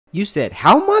You said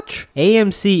how much?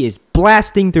 AMC is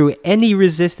blasting through any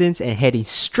resistance and heading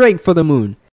straight for the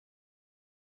moon.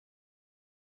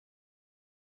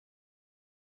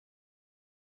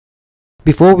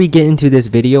 Before we get into this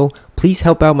video, please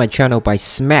help out my channel by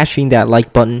smashing that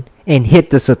like button and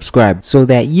hit the subscribe so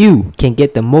that you can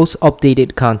get the most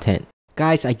updated content.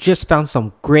 Guys, I just found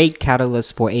some great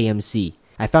catalysts for AMC.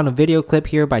 I found a video clip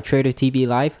here by Trader TV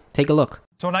Live. Take a look.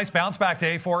 So a nice bounce back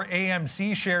day for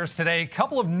AMC shares today.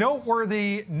 Couple of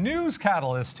noteworthy news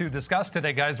catalysts to discuss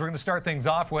today, guys. We're going to start things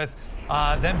off with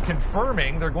them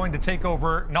confirming they're going to take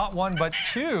over not one but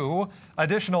two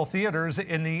additional theaters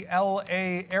in the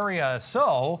LA area.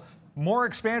 So more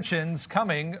expansions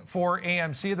coming for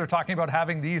AMC. They're talking about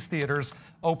having these theaters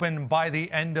open by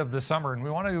the end of the summer. And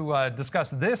we want to discuss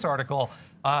this article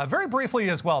very briefly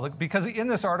as well, because in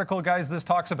this article, guys, this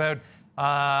talks about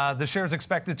the shares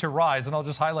expected to rise, and I'll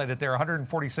just highlight it there,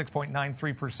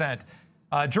 146.93%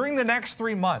 during the next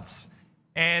 3 months.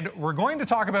 And we're going to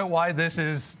talk about why this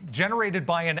is generated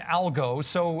by an algo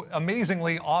so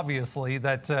amazingly obviously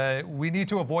that we need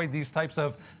to avoid these types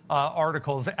of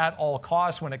articles at all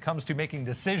costs when it comes to making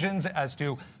decisions as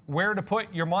to where to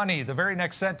put your money. The very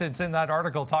next sentence in that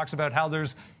article talks about how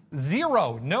there's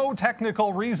no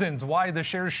technical reasons why the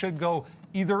shares should go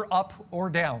either up or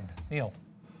down. Neil.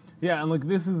 Yeah, and like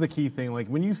this is the key thing. Like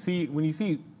when you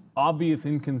see obvious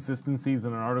inconsistencies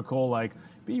in an article, like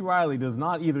B. Riley does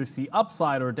not either see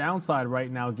upside or downside right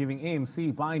now, giving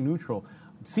AMC buy neutral.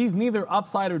 Sees neither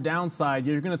upside or downside,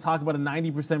 you're going to talk about a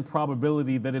 90%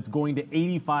 probability that it's going to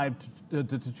 85 to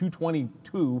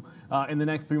 222 in the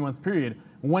next 3 month period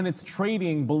when it's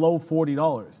trading below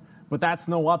 $40. But that's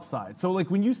no upside. So like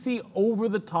when you see over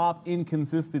the top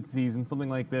inconsistencies in something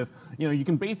like this, you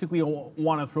can basically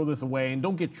want to throw this away and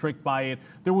don't get tricked by it.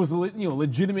 There was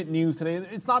legitimate news today.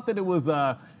 It's not that it was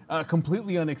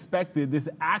completely unexpected. This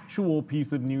actual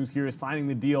piece of news here is signing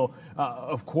the deal,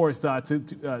 of course,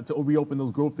 to reopen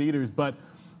those Grove theaters. But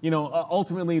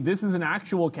ultimately, this is an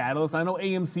actual catalyst. I know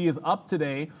AMC is up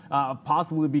today,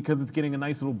 possibly because it's getting a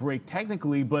nice little break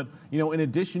technically. But, in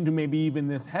addition to maybe even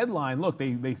this headline, look,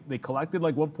 they collected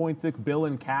like 1.6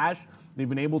 billion in cash. They've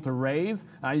been able to raise.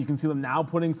 You can see them now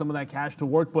putting some of that cash to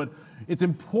work. But it's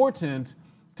important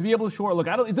to be able to short. Look,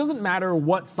 it doesn't matter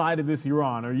what side of this you're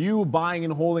on. Are you buying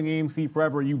and holding AMC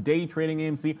forever? Are you day trading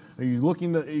AMC? Are you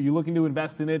looking to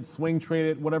invest in it, swing trade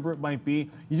it, whatever it might be?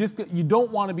 You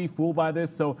don't want to be fooled by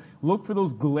this. So look for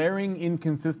those glaring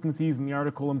inconsistencies in the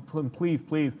article, and please,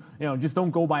 just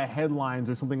don't go by headlines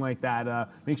or something like that.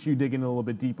 Make sure you dig in a little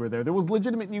bit deeper there. There was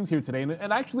legitimate news here today,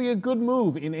 and actually a good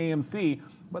move in AMC,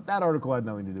 but that article had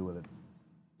nothing to do with it.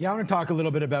 Yeah, I want to talk a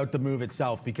little bit about the move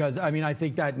itself because, I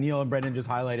think that Neil and Brendan just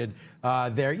highlighted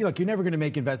there. Look, you're never going to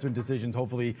make investment decisions,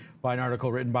 hopefully, by an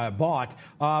article written by a bot.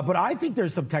 But I think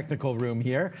there's some technical room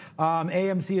here.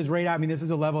 AMC is right at, this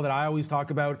is a level that I always talk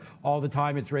about all the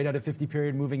time. It's right at a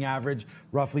 50-period moving average,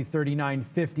 roughly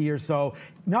 39.50 or so.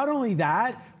 Not only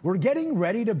that, we're getting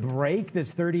ready to break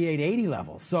this 38.80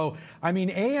 level. So,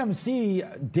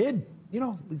 AMC did,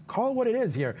 call it what it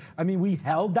is here. We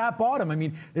held that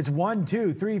bottom. It's 1,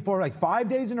 2, 3, 4, like 5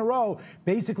 days in a row,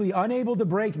 basically unable to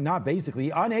break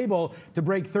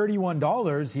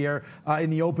 $31 here in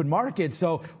the open market.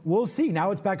 So we'll see.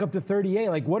 Now it's back up to 38.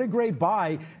 Like, what a great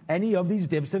buy any of these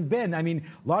dips have been. A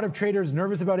lot of traders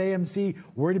nervous about AMC,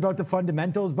 worried about the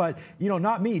fundamentals, but,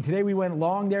 not me. Today we went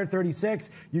long there, 36.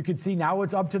 You could see now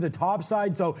it's up to the top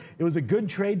side. So it was a good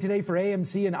trade today for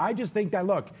AMC. And I just think that,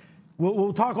 look,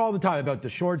 we'll talk all the time about the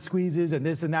short squeezes and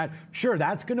this and that. Sure,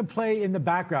 that's going to play in the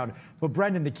background. But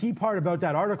Brendan, the key part about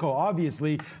that article,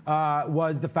 obviously,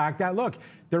 was the fact that, look,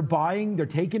 they're buying, they're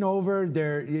taking over.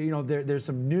 There's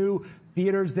some new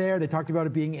theaters there. They talked about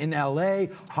it being in LA,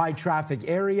 high traffic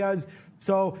areas.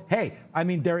 So, hey,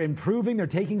 they're improving. They're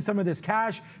taking some of this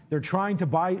cash. They're trying to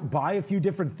buy a few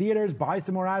different theaters, buy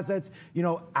some more assets,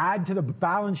 add to the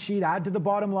balance sheet, add to the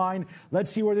bottom line. Let's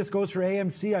see where this goes for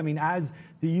AMC. As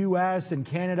the U.S. and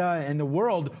Canada and the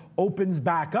world opens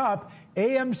back up,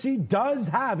 AMC does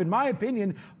have, in my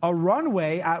opinion, a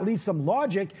runway, at least some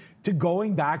logic, to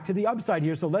going back to the upside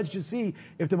here. So let's just see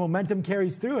if the momentum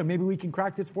carries through and maybe we can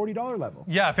crack this $40 level.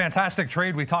 Yeah, fantastic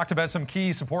trade. We talked about some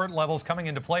key support levels coming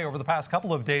into play over the past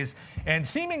couple of days and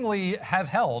seemingly have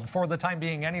held for the time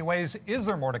being anyways. Is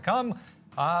there more to come?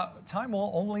 Time will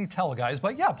only tell, guys.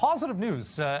 But yeah, positive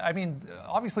news.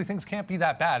 Obviously things can't be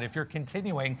that bad if you're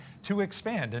continuing to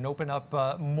expand and open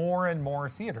up more and more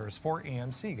theaters for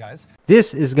AMC, guys.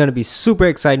 This is going to be super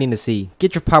exciting to see.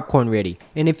 Get your popcorn ready.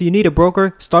 And if you need a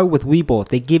broker, start with Webull.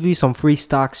 They give you some free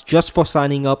stocks just for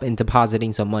signing up and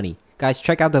depositing some money. Guys,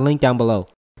 check out the link down below.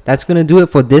 That's gonna do it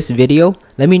for this video.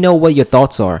 Let me know what your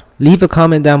thoughts are. Leave a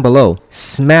comment down below.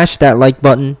 Smash that like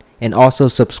button and also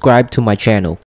subscribe to my channel.